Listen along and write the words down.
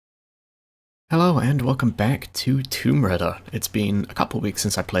Hello and welcome back to Tomb Raider. It's been a couple of weeks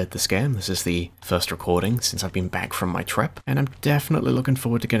since I played this game. This is the first recording since I've been back from my trip, and I'm definitely looking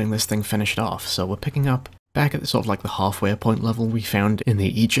forward to getting this thing finished off. So we're picking up back at sort of like the halfway point level we found in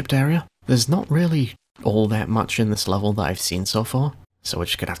the Egypt area. There's not really all that much in this level that I've seen so far, so we're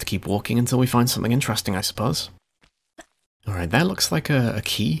just gonna have to keep walking until we find something interesting, I suppose. Alright, that looks like a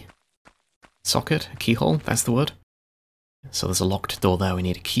key socket, a keyhole, that's the word. So there's a locked door there we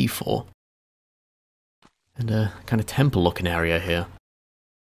need a key for. And a kind of temple-looking area here.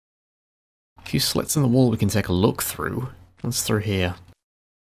 A few slits in the wall we can take a look through. What's through here?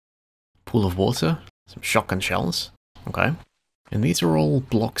 Pool of water, some shotgun shells. Okay. And these are all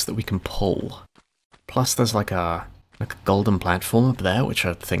blocks that we can pull. Plus there's like a golden platform up there, which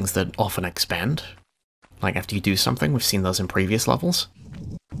are things that often expand. Like after you do something, we've seen those in previous levels.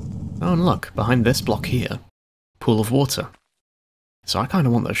 Oh, and look, behind this block here, pool of water. So I kind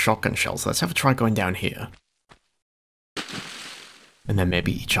of want those shotgun shells. Let's have a try going down here. And then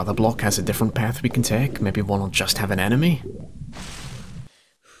maybe each other block has a different path we can take. Maybe one will just have an enemy.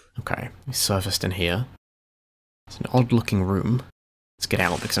 Okay, we surfaced in here. It's an odd looking room. Let's get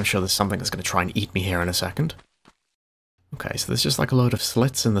out because I'm sure there's something that's going to try and eat me here in a second. Okay, so there's just like a load of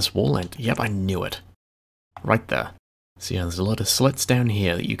slits in this wall, and yep, I knew it. Right there. So yeah, there's a lot of slits down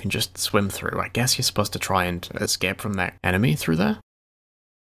here that you can just swim through. I guess you're supposed to try and escape from that enemy through there.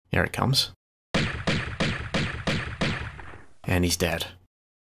 Here it comes. And he's dead.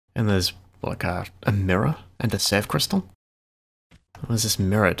 And there's like a mirror and a save crystal. What does this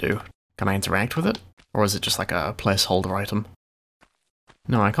mirror do? Can I interact with it? Or is it just like a placeholder item?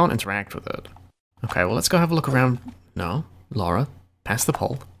 No, I can't interact with it. Okay, well let's go have a look around. No, Laura, pass the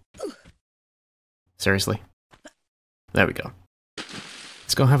pole. Seriously? There we go.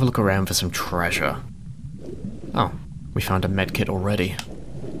 Let's go have a look around for some treasure. Oh, we found a medkit already.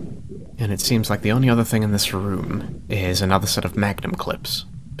 And it seems like the only other thing in this room is another set of magnum clips,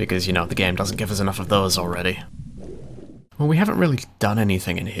 because, you know, the game doesn't give us enough of those already. Well, we haven't really done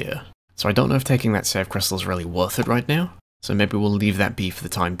anything in here, so I don't know if taking that save crystal is really worth it right now, so maybe we'll leave that be for the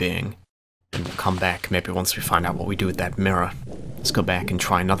time being, and we'll come back maybe once we find out what we do with that mirror. Let's go back and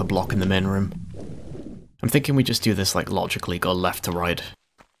try another block in the main room. I'm thinking we just do this, like, logically, go left to right.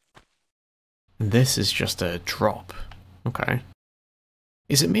 This is just a drop. Okay.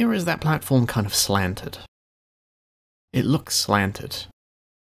 Is it me or is that platform kind of slanted? It looks slanted.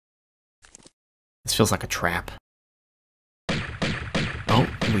 This feels like a trap. Oh,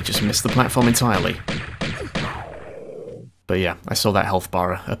 we just missed the platform entirely. But yeah, I saw that health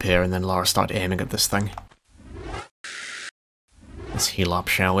bar appear and then Lara started aiming at this thing. Let's heal up,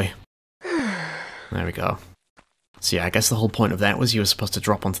 shall we? There we go. So yeah, I guess the whole point of that was you were supposed to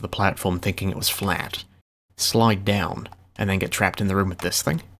drop onto the platform thinking it was flat, slide down, and then get trapped in the room with this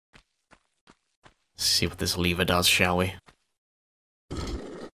thing. Let's see what this lever does, shall we?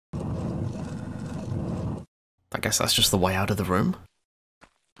 I guess that's just the way out of the room.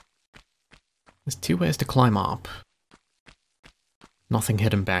 There's two ways to climb up. Nothing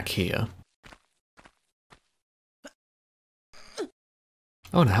hidden back here.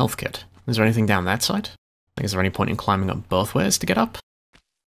 Oh, and a health kit. Is there anything down that side? Like, is there any point in climbing up both ways to get up?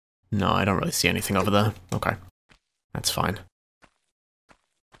 No, I don't really see anything over there. Okay. That's fine.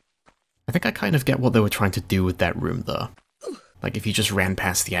 I think I kind of get what they were trying to do with that room, though. Like, if you just ran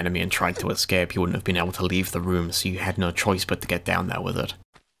past the enemy and tried to escape, you wouldn't have been able to leave the room, so you had no choice but to get down there with it.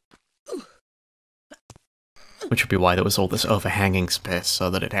 Which would be why there was all this overhanging space, so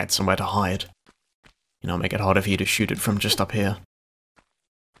that it had somewhere to hide. You know, make it harder for you to shoot it from just up here.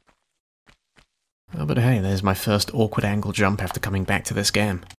 Oh, but hey, there's my first awkward angle jump after coming back to this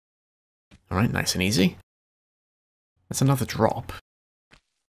game. Alright, nice and easy. That's another drop.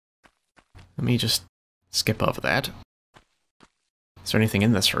 Let me just skip over that. Is there anything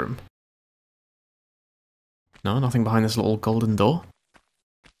in this room? No, nothing behind this little golden door?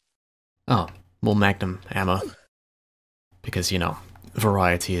 Oh, more magnum ammo. Because, you know,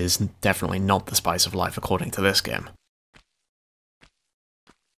 variety is definitely not the spice of life according to this game.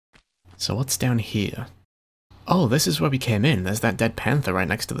 So what's down here? Oh, this is where we came in. There's that dead panther right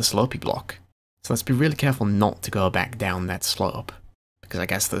next to the slopey block. So let's be really careful not to go back down that slope, because I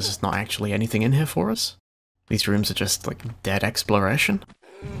guess there's not actually anything in here for us. These rooms are just, like, dead exploration.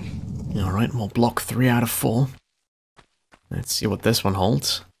 Alright, well, block 3 out of 4. Let's see what this one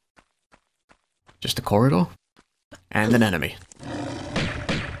holds. Just a corridor. And an enemy.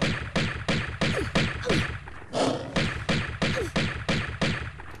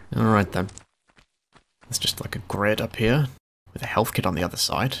 Alright then. There's just like a grid up here, with a health kit on the other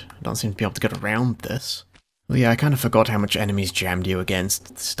side. I don't seem to be able to get around this. Well, yeah, I kind of forgot how much enemies jammed you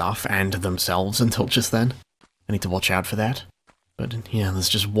against stuff and themselves until just then. I need to watch out for that. But yeah, there's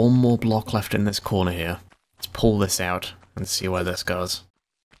just one more block left in this corner here. Let's pull this out and see where this goes.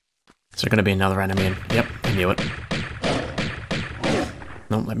 Is there going to be another enemy in? Yep, I knew it.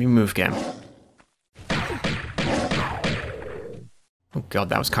 No, let me move, game. Oh god,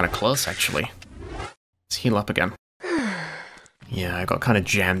 that was kind of close, actually. Let's heal up again. Yeah, I got kind of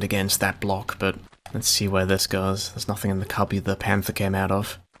jammed against that block, but let's see where this goes. There's nothing in the cubby the panther came out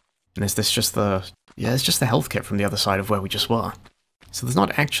of. And is this just the... Yeah, it's just the health kit from the other side of where we just were. So there's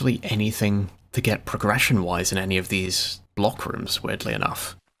not actually anything to get progression-wise in any of these block rooms, weirdly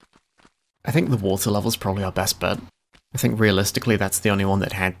enough. I think the water level's probably our best bet. I think realistically that's the only one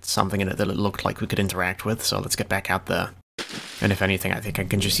that had something in it that it looked like we could interact with, so let's get back out there. And if anything, I think I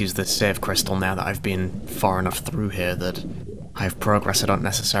can just use this save crystal now that I've been far enough through here that I have progress I don't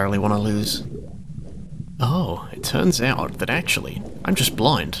necessarily want to lose. Oh, it turns out that actually, I'm just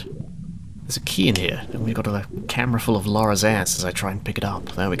blind. There's a key in here, and we've got a camera full of Laura's ass as I try and pick it up.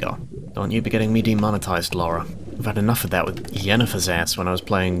 There we go. Don't you be getting me demonetized, Laura. I've had enough of that with Yennefer's ass when I was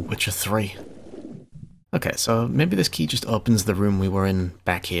playing Witcher 3. Okay, so maybe this key just opens the room we were in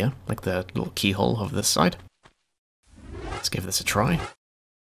back here, like the little keyhole over this side. Let's give this a try.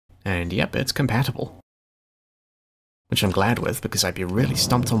 And yep, it's compatible. Which I'm glad with, because I'd be really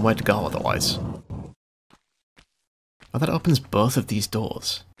stumped on where to go otherwise. Oh, that opens both of these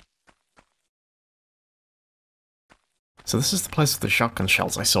doors. So this is the place with the shotgun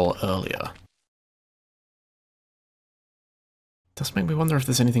shells I saw earlier. Does make me wonder if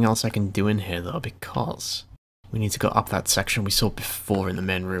there's anything else I can do in here though, because we need to go up that section we saw before in the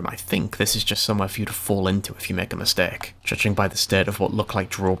main room. I think this is just somewhere for you to fall into if you make a mistake, judging by the state of what look like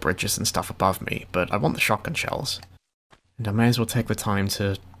drawbridges and stuff above me, but I want the shotgun shells. And I may as well take the time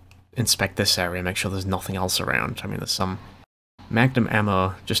to inspect this area, make sure there's nothing else around. I mean, there's some magnum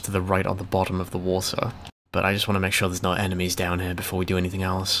ammo just to the right on the bottom of the water, but I just want to make sure there's no enemies down here before we do anything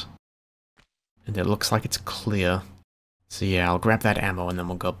else. And it looks like it's clear. So yeah, I'll grab that ammo and then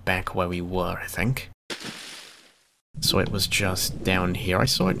we'll go back where we were, I think. So it was just down here I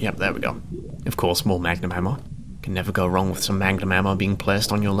saw it? Yep, there we go. Of course, more magnum ammo. Can never go wrong with some magnum ammo being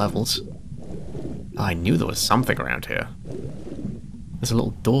placed on your levels. Oh, I knew there was something around here. There's a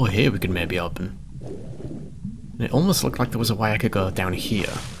little door here we could maybe open. And it almost looked like there was a way I could go down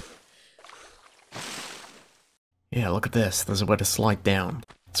here. Yeah, look at this. There's a way to slide down.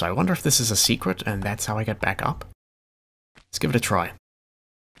 So I wonder if this is a secret and that's how I get back up? Let's give it a try.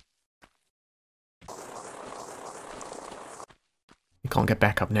 You can't get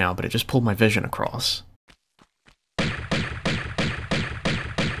back up now, but it just pulled my vision across.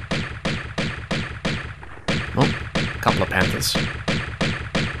 Oh, a couple of panthers.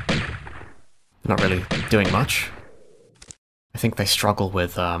 Not really doing much. I think they struggle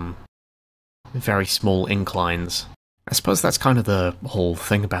with, very small inclines. I suppose that's kind of the whole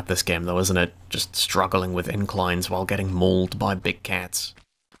thing about this game, though, isn't it? Just struggling with inclines while getting mauled by big cats.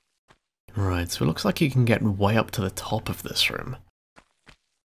 Right, so it looks like you can get way up to the top of this room.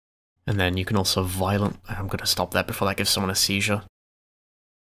 And then you can also I'm gonna stop that before that gives someone a seizure.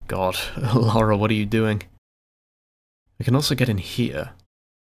 God, Laura, what are you doing? We can also get in here.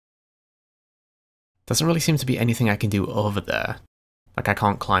 Doesn't really seem to be anything I can do over there. Like, I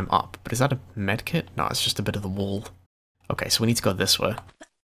can't climb up. But is that a medkit? No, it's just a bit of the wall. Okay, so we need to go this way.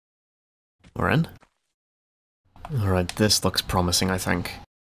 We're in. Alright, this looks promising, I think.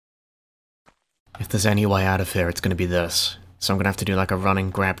 If there's any way out of here, it's going to be this. So I'm going to have to do like a running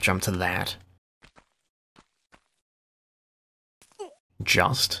grab jump to that.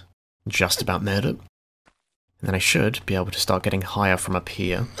 Just about made it. And then I should be able to start getting higher from up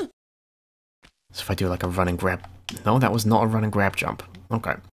here. So if I do like a running grab... No, that was not a run and grab jump.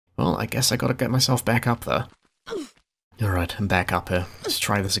 Okay. Well, I guess I gotta get myself back up there. Alright, I'm back up here. Let's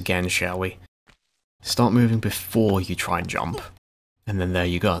try this again, shall we? Start moving before you try and jump. And then there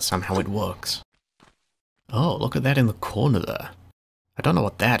you go, somehow it works. Oh, look at that in the corner there. I don't know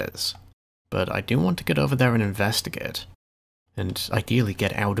what that is. But I do want to get over there and investigate. And ideally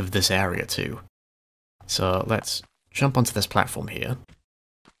get out of this area too. So let's jump onto this platform here.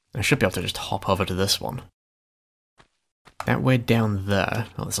 I should be able to just hop over to this one. That way down there...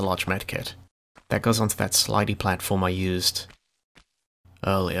 Oh, there's a large medkit. That goes onto that slidey platform I used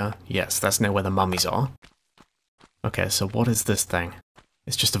earlier. Yes, that's near where the mummies are. Okay, so what is this thing?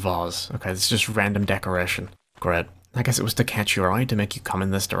 It's just a vase. Okay, it's just random decoration. Great. I guess it was to catch your eye to make you come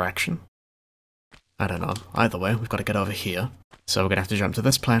in this direction? I don't know. Either way, we've got to get over here. So we're gonna have to jump to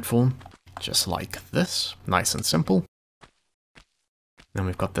this platform. Just like this. Nice and simple. Then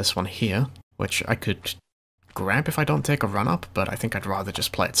we've got this one here, which I could grab if I don't take a run up, but I think I'd rather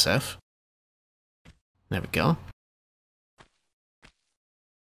just play it safe. There we go.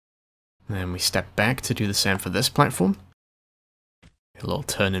 Then we step back to do the same for this platform. A little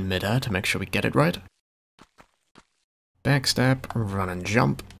turn in mid-air to make sure we get it right. Backstep, run and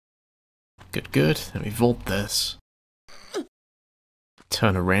jump. Good, good. Then we vault this.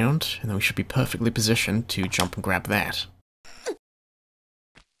 Turn around, and then we should be perfectly positioned to jump and grab that.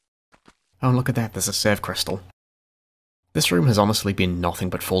 Oh, look at that, there's a save crystal. This room has honestly been nothing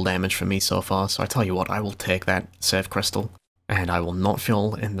but full damage for me so far, so I tell you what, I will take that save crystal, and I will not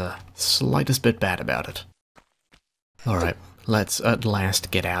feel in the slightest bit bad about it. Alright, let's at last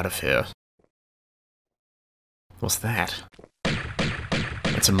get out of here. What's that?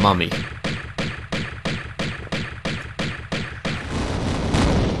 It's a mummy.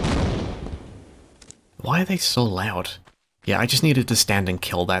 Why are they so loud? Yeah, I just needed to stand and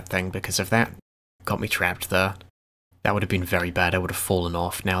kill that thing, because if that got me trapped there, that would have been very bad. I would have fallen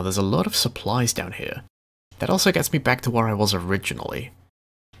off. Now, there's a lot of supplies down here. That also gets me back to where I was originally.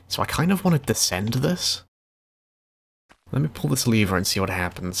 So I kind of want to descend this. Let me pull this lever and see what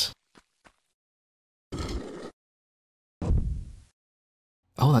happens.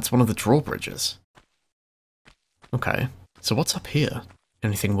 Oh, that's one of the drawbridges. Okay, so what's up here?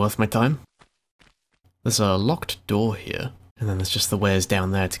 Anything worth my time? There's a locked door here, and then there's just the ways down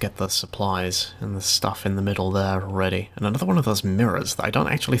there to get the supplies, and the stuff in the middle there already, and another one of those mirrors that I don't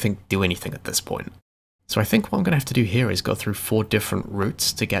actually think do anything at this point. So I think what I'm going to have to do here is go through 4 different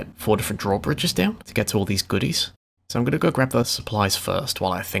routes to get 4 different drawbridges down, to get to all these goodies. So I'm going to go grab the supplies first,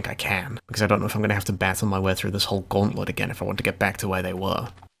 while I think I can, because I don't know if I'm going to have to battle my way through this whole gauntlet again if I want to get back to where they were.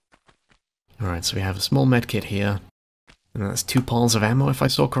 Alright, so we have a small medkit here, and that's 2 piles of ammo if I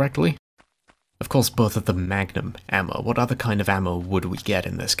saw correctly. Of course, both of the Magnum ammo. What other kind of ammo would we get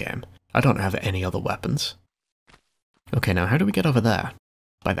in this game? I don't have any other weapons. Okay, now how do we get over there?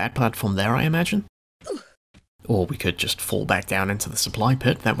 By that platform there, I imagine? Or we could just fall back down into the supply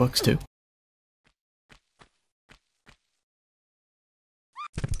pit, that works too.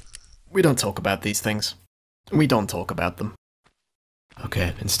 We don't talk about these things. We don't talk about them.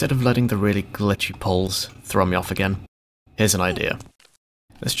 Okay, instead of letting the really glitchy poles throw me off again, here's an idea.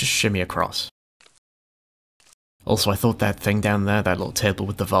 Let's just shimmy across. Also, I thought that thing down there, that little table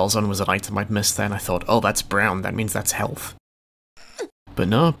with the vials on, was an item I'd missed there, and I thought, oh, that's brown, that means that's health. But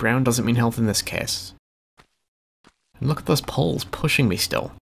no, brown doesn't mean health in this case. And look at those poles pushing me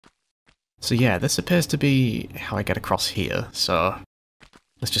still. So yeah, this appears to be how I get across here, so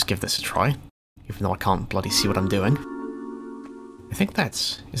let's just give this a try, even though I can't bloody see what I'm doing. I think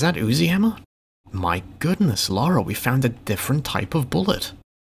that's... is that Uzi hammer? My goodness, Laura, we found a different type of bullet.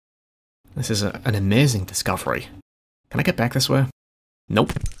 This is an amazing discovery. Can I get back this way?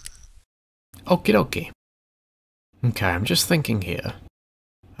 Nope. Okie dokie. Okay, I'm just thinking here.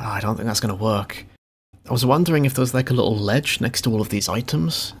 Oh, I don't think that's gonna work. I was wondering if there was like a little ledge next to all of these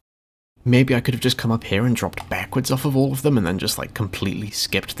items. Maybe I could have just come up here and dropped backwards off of all of them and then just like completely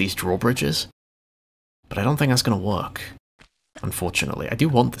skipped these drawbridges. But I don't think that's gonna work. Unfortunately. I do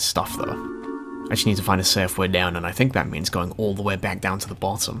want this stuff though. I just need to find a safe way down, and I think that means going all the way back down to the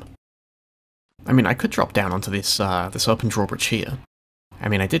bottom. I mean, I could drop down onto this this open drawbridge here. I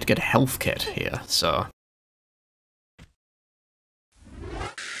mean, I did get a health kit here, so...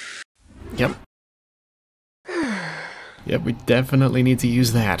 Yep. Yep, we definitely need to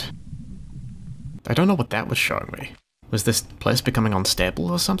use that. I don't know what that was showing me. Was this place becoming unstable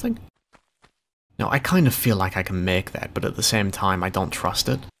or something? No, I kind of feel like I can make that, but at the same time, I don't trust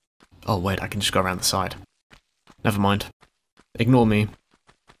it. Oh wait, I can just go around the side. Never mind. Ignore me.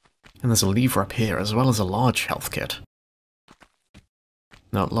 And there's a lever up here, as well as a large health kit.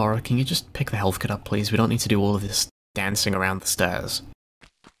 No, Laura, can you just pick the health kit up, please? We don't need to do all of this dancing around the stairs.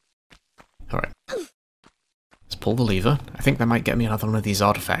 Alright. Let's pull the lever. I think that might get me another one of these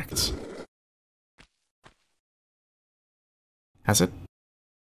artifacts. Has it?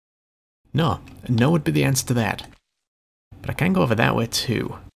 No. No would be the answer to that. But I can go over that way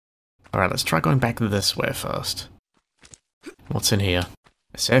too. Alright, let's try going back this way first. What's in here?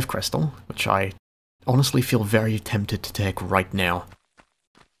 A save crystal, which I honestly feel very tempted to take right now.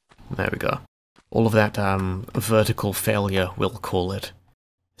 There we go. All of that, vertical failure, we'll call it.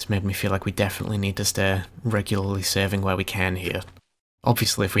 It's made me feel like we definitely need to stay regularly saving where we can here.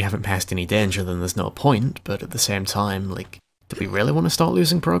 Obviously, if we haven't passed any danger, then there's no point, but at the same time, like, do we really want to start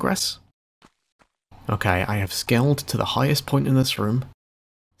losing progress? Okay, I have scaled to the highest point in this room,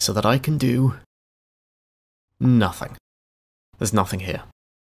 so that I can do... nothing. There's nothing here.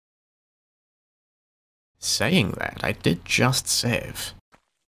 Saying that, I did just save.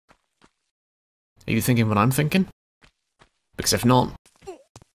 Are you thinking what I'm thinking? Because if not,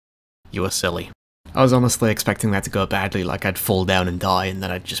 you are silly. I was honestly expecting that to go badly, like I'd fall down and die, and then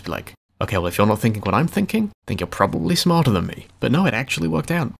I'd just be like, okay, well if you're not thinking what I'm thinking, then you're probably smarter than me. But no, it actually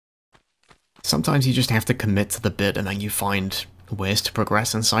worked out. Sometimes you just have to commit to the bit and then you find ways to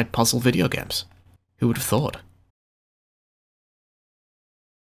progress inside puzzle video games. Who would have thought?